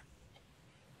program.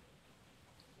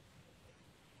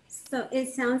 So it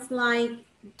sounds like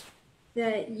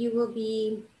that you will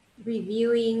be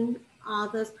reviewing all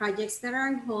those projects that are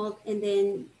on hold and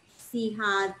then see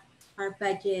how our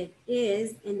budget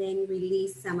is and then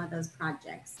release some of those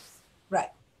projects.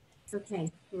 Right.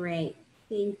 Okay, great.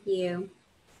 Thank you.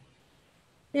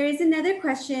 There is another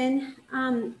question.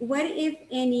 What, if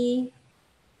any,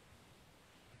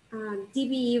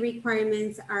 DBE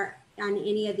requirements are on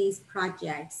any of these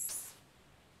projects?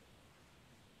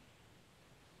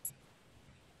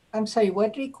 I'm sorry,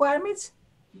 what requirements?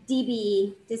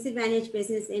 DBE, Disadvantaged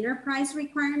Business Enterprise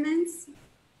requirements.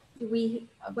 Do we,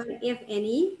 what, if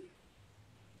any?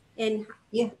 And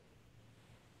yeah.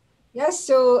 Yes,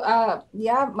 so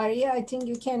yeah, Maria, I think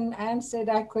you can answer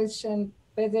that question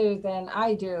better than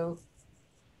I do.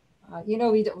 You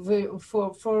know,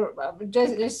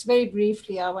 just very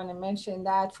briefly, I want to mention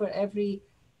that for every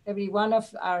one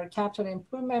of our capital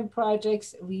improvement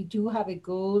projects, we do have a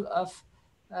goal of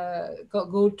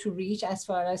goal to reach as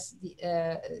far as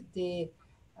the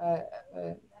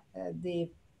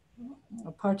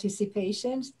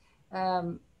participations.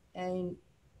 And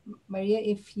Maria,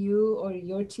 if you or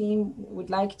your team would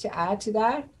like to add to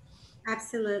that.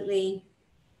 Absolutely.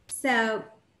 So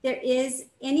there is,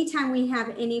 anytime we have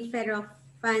any federal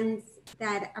funds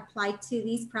that apply to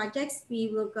these projects, we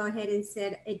will go ahead and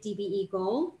set a DBE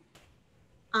goal.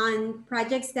 On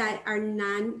projects that are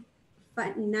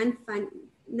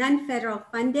non-federal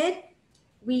funded,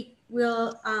 we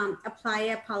will apply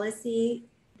a policy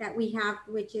that we have,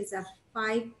 which is a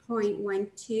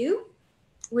 5.12,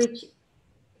 which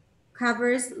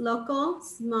covers local,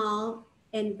 small,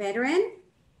 and veteran.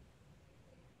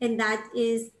 And that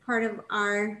is part of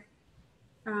our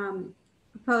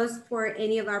proposed for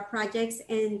any of our projects.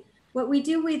 And what we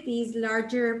do with these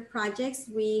larger projects,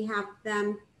 we have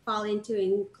them fall into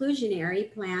an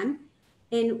inclusionary plan.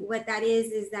 And what that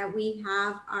is that we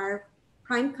have our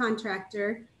prime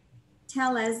contractor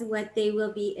tell us what they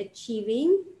will be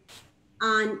achieving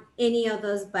on any of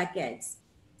those buckets.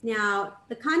 Now,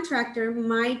 the contractor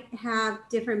might have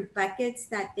different buckets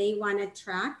that they want to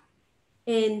track,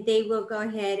 and they will go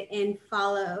ahead and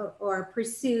follow or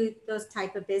pursue those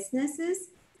type of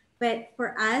businesses. But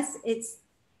for us, it's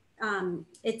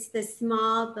the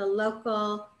small, the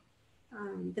local,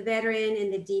 the veteran,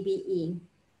 and the DBE.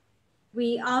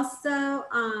 We also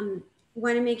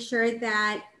want to make sure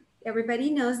that everybody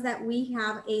knows that we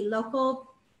have a local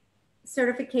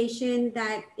certification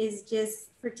that is just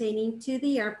pertaining to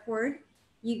the airport.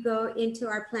 You go into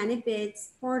our Planet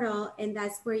Bids portal, and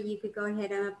that's where you could go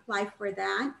ahead and apply for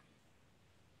that.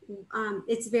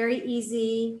 It's very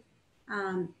easy,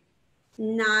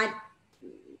 not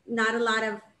a lot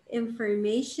of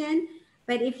information,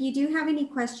 but if you do have any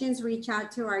questions, reach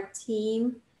out to our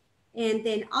team. And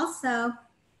then also,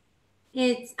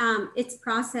 it's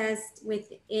processed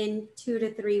within 2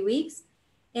 to 3 weeks.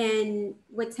 And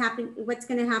what's going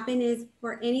to happen is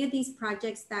for any of these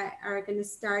projects that are going to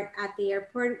start at the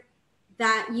airport,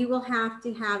 that you will have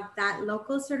to have that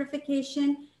local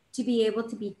certification to be able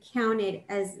to be counted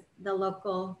as the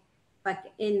local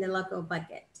bucket, in the local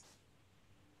bucket.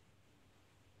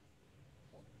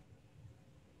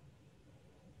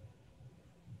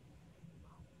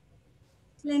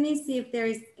 Let me see if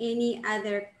there's any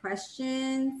other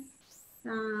questions.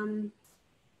 I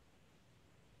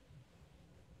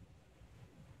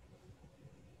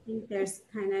think there's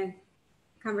kind of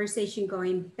conversation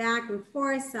going back and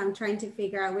forth, so I'm trying to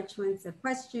figure out which one's a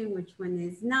question, which one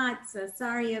is not. So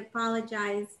sorry, I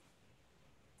apologize.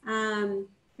 I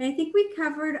think we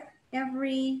covered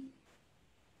every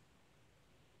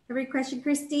question.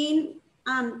 Christine,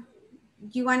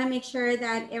 do you want to make sure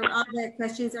that all the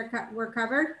questions were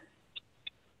covered?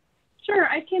 Sure,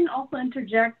 I can also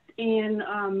interject and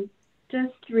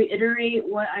just to reiterate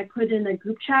what I put in the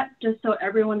group chat, just so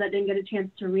everyone that didn't get a chance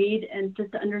to read and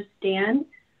just to understand.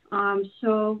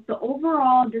 So the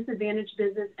overall disadvantaged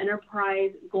business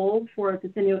enterprise goal for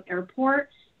Decenio Airport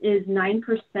is 9%.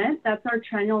 That's our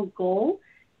triennial goal.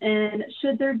 And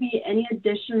should there be any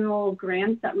additional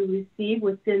grants that we receive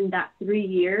within that 3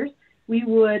 years, we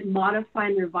would modify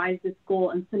and revise this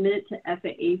goal and submit it to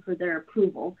FAA for their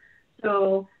approval.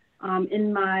 So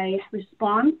in my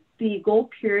response, the goal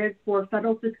period for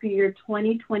federal fiscal year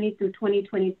 2020 through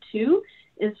 2022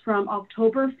 is from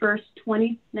October 1st,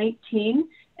 2019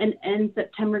 and ends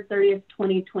September 30th,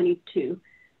 2022.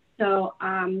 So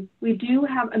we do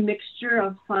have a mixture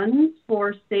of funds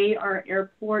for, say, our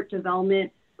airport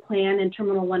development plan and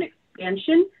Terminal 1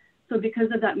 expansion. So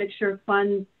because of that mixture of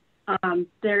funds,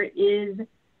 there is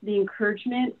the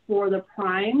encouragement for the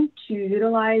prime to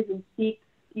utilize and seek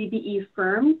DBE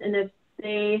firms. And if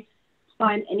they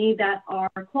find any that are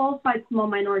qualified small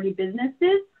minority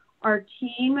businesses, our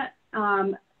team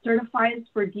certifies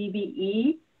for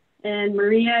DBE, and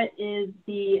Maria is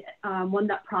the one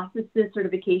that processes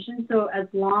certification. So as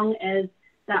long as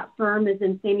that firm is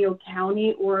in San Diego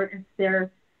County, or if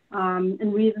they're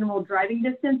in reasonable driving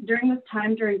distance. During this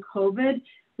time, during COVID,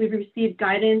 we've received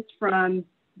guidance from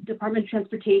Department of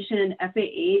Transportation and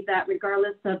FAA that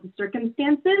regardless of the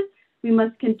circumstances, we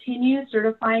must continue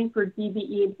certifying for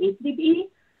DBE and ACDBE.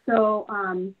 So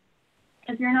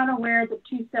if you're not aware, the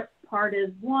two-step part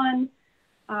is one.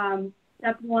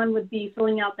 Step one would be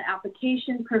filling out the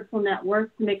application, personal net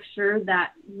worth, to make sure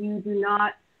that you're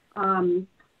not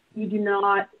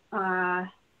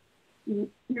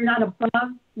above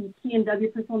the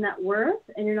P&W personal net worth,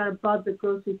 and you're not above the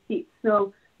gross receipts.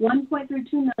 So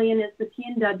 1.32 million is the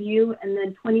P&W, and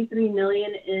then 23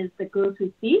 million is the gross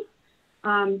receipts.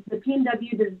 The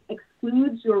P&W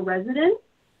excludes your residence,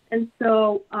 and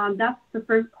so that's the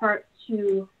first part,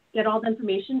 to get all the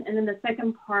information. And then the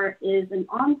second part is an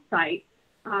on-site.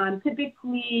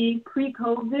 Typically,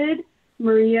 pre-COVID,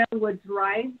 Maria would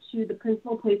drive to the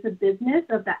principal place of business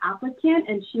of the applicant,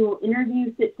 and she will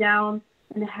interview, sit down,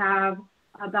 and have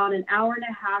about an hour and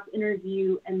a half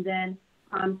interview, and then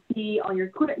see all your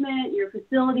equipment, your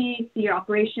facility, see your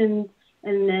operations,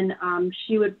 and then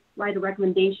she would write a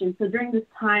recommendation. So during this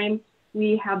time,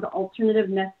 we have the alternative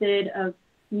method of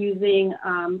using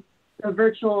the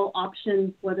virtual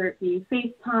options, whether it be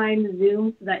FaceTime,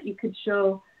 Zoom, so that you could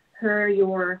show her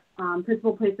your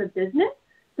principal place of business.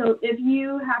 So if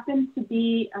you happen to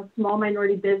be a small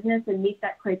minority business and meet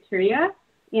that criteria,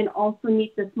 and also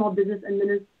meet the Small Business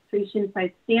Administration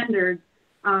site standards,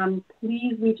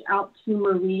 please reach out to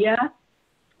Maria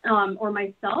or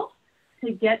myself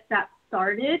to get that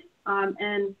started.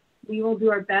 And we will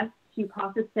do our best to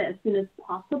process it as soon as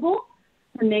possible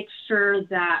to make sure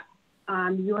that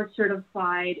you're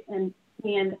certified and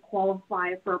can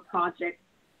qualify for a project,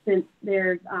 since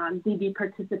there's DB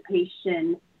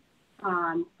participation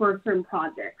for certain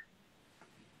projects.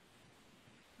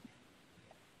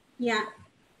 Yeah.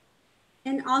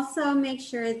 And also make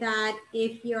sure that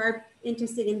if you're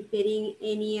interested in bidding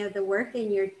any of the work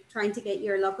and you're trying to get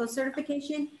your local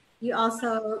certification, you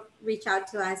also reach out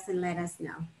to us and let us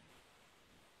know.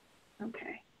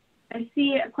 Okay. I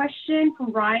see a question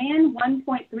from Ryan.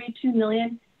 1.32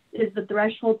 million is the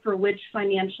threshold for which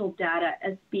financial data,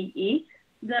 SBE.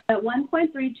 The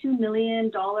 $1.32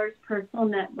 million personal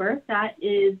net worth, that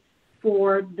is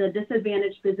for the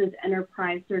disadvantaged business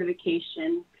enterprise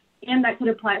certification, and that could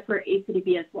apply for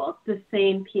ACDB as well. It's the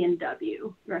same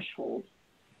P&W threshold.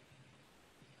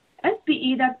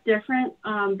 SBE, that's different.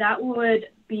 That would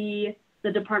be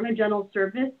the Department of General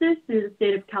Services through the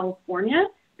state of California.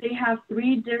 They have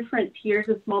 3 different tiers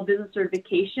of small business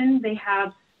certification. They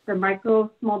have the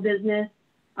micro small business,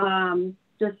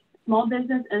 just small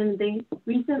business, and they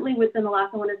recently, within the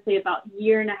last, I want to say about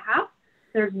year and a half,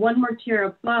 there's one more tier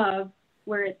above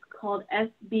where it's called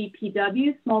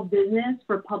SBPW, Small Business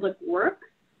for Public Works.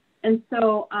 And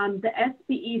so the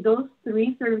SBE, those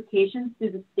 3 certifications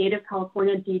through the state of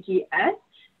California DGS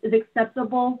is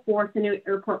acceptable for San Diego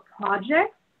Airport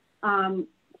projects to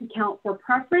count for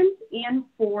preference and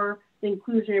for the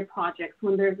inclusionary projects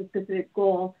when there's a specific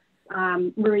goal.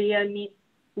 Maria meets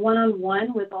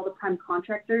one-on-one with all the prime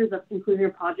contractors of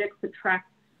inclusionary projects to track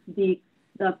the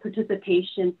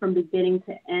participation from beginning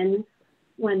to end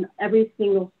when every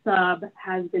single sub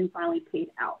has been finally paid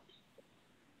out.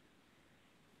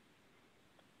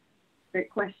 Great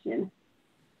question.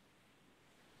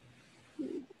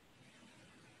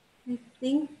 I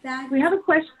think that we have a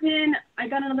question. I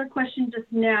got another question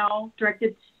just now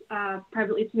directed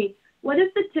privately to me. what is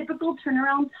the typical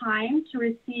turnaround time to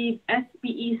receive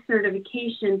SBE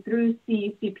certification through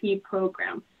CUCP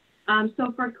program?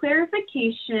 So for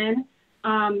clarification,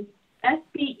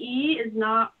 SBE is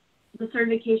not the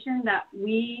certification that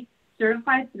we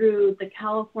certify through the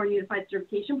California Unified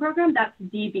Certification Program. That's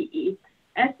DBE.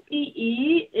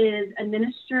 SBE is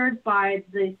administered by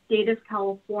the State of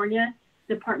California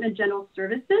Department of General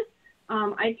Services.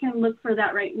 I can look for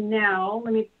that right now.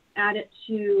 Let me add it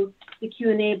to the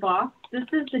Q&A box. This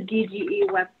is the DGE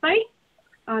website.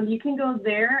 You can go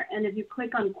there, and if you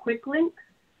click on Quick Links,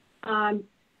 the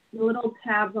little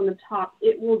tabs on the top,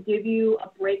 it will give you a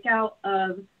breakout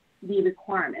of the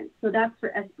requirements. So that's for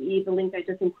SBE, the link I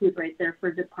just include right there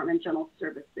for Department of General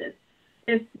Services.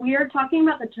 If we are talking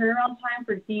about the turnaround time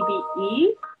for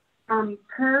DBE,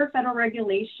 per federal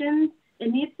regulations,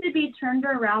 it needs to be turned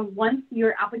around once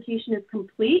your application is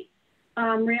complete.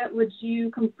 Maria, would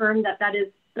you confirm that that is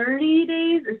 30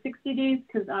 days or 60 days?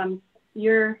 Because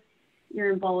you're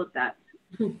involved with that.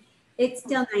 It's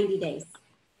still 90 days.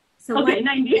 So okay,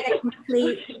 90. A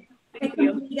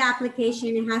complete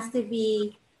application, it has to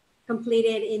be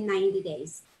completed in 90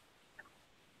 days.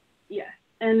 Yes,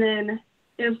 and then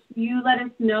if you let us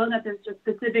know that there's a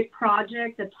specific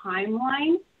project, a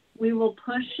timeline, we will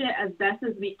push it as best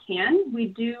as we can. We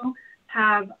do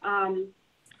have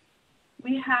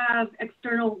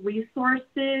external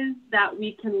resources that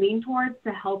we can lean towards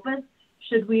to help us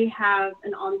should we have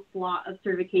an onslaught of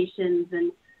certifications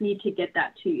and need to get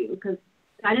that to you, because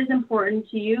that is important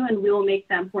to you, and we will make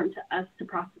that important to us to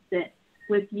process it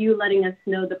with you letting us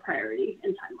know the priority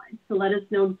and timeline. So let us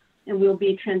know, and we'll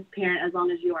be transparent as long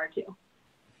as you are too.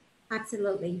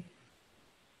 Absolutely.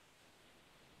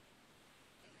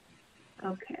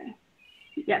 Okay.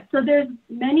 Yeah, so there's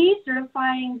many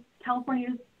certifying California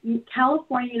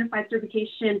Unified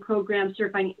Certification Program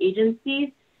certifying agencies.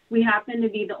 We happen to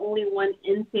be the only one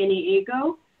in San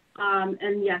Diego.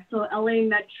 And yeah, so LA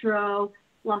Metro,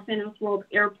 Los Angeles World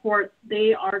Airport,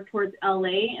 they are towards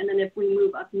LA. And then if we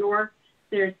move up north,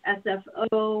 there's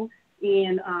SFO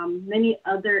and many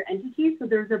other entities. So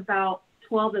there's about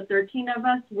 12 to 13 of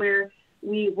us where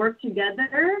we work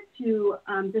together to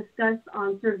discuss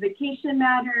on certification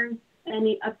matters,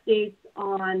 any updates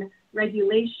on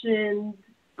regulations,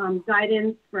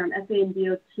 guidance from SA and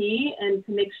DOT, and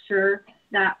to make sure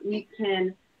that we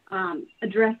can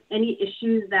address any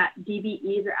issues that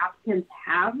DBEs or applicants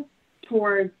have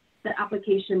towards the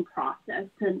application process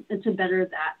and to better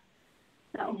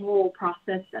that whole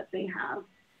process that they have.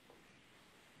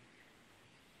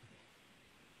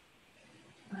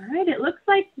 All right, it looks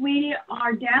like we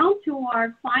are down to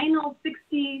our final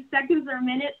 60 seconds or a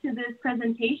minute to this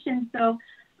presentation. So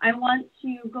I want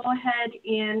to go ahead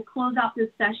and close out this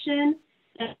session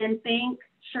and thank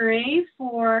Sheree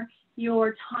for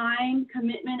your time,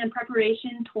 commitment, and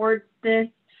preparation towards this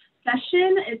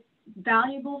session. It's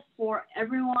valuable for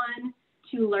everyone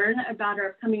to learn about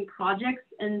our upcoming projects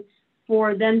and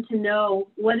for them to know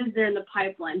what is there in the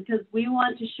pipeline, because we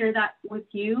want to share that with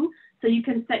you so you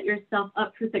can set yourself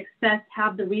up for success,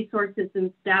 have the resources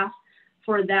and staff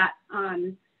for that.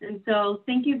 And so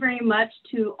thank you very much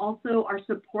to also our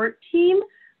support team,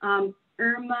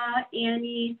 Irma,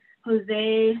 Annie,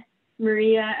 Jose,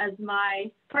 Maria as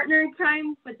my partner in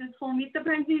crime with this whole Meet the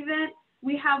Primes event.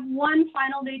 We have one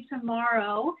final day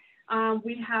tomorrow.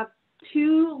 We have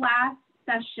 2 last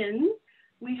sessions.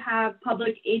 We have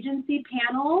public agency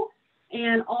panel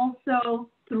and also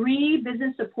 3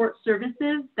 business support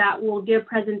services that will give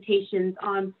presentations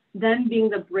on them being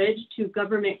the bridge to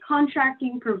government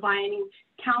contracting, providing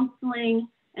counseling,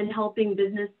 and helping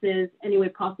businesses any way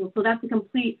possible. So that's a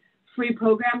complete free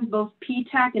program, both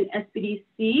PTAC and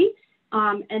SBDC.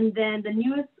 And then the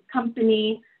newest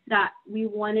company that we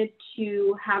wanted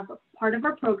to have part of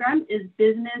our program is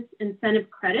business incentive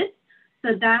credits. So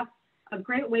that's a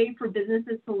great way for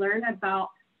businesses to learn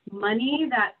about money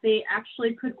that they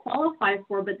actually could qualify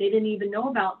for, but they didn't even know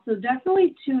about. So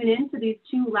definitely tune in to these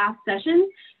 2 last sessions.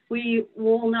 We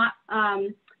will not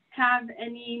have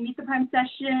any Meet the Prime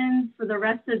sessions for the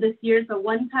rest of this year. It's a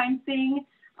one-time thing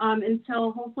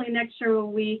until hopefully next year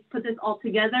when we put this all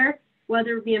together,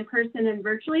 whether it be in person and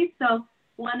virtually. So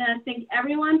want to thank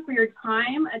everyone for your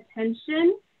time,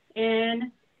 attention,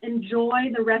 and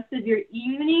enjoy the rest of your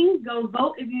evening. Go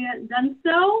vote if you haven't done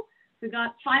so. We've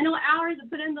got final hours to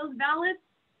put in those ballots,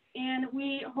 and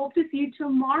we hope to see you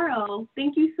tomorrow.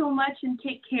 Thank you so much and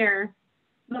take care.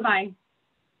 Bye-bye.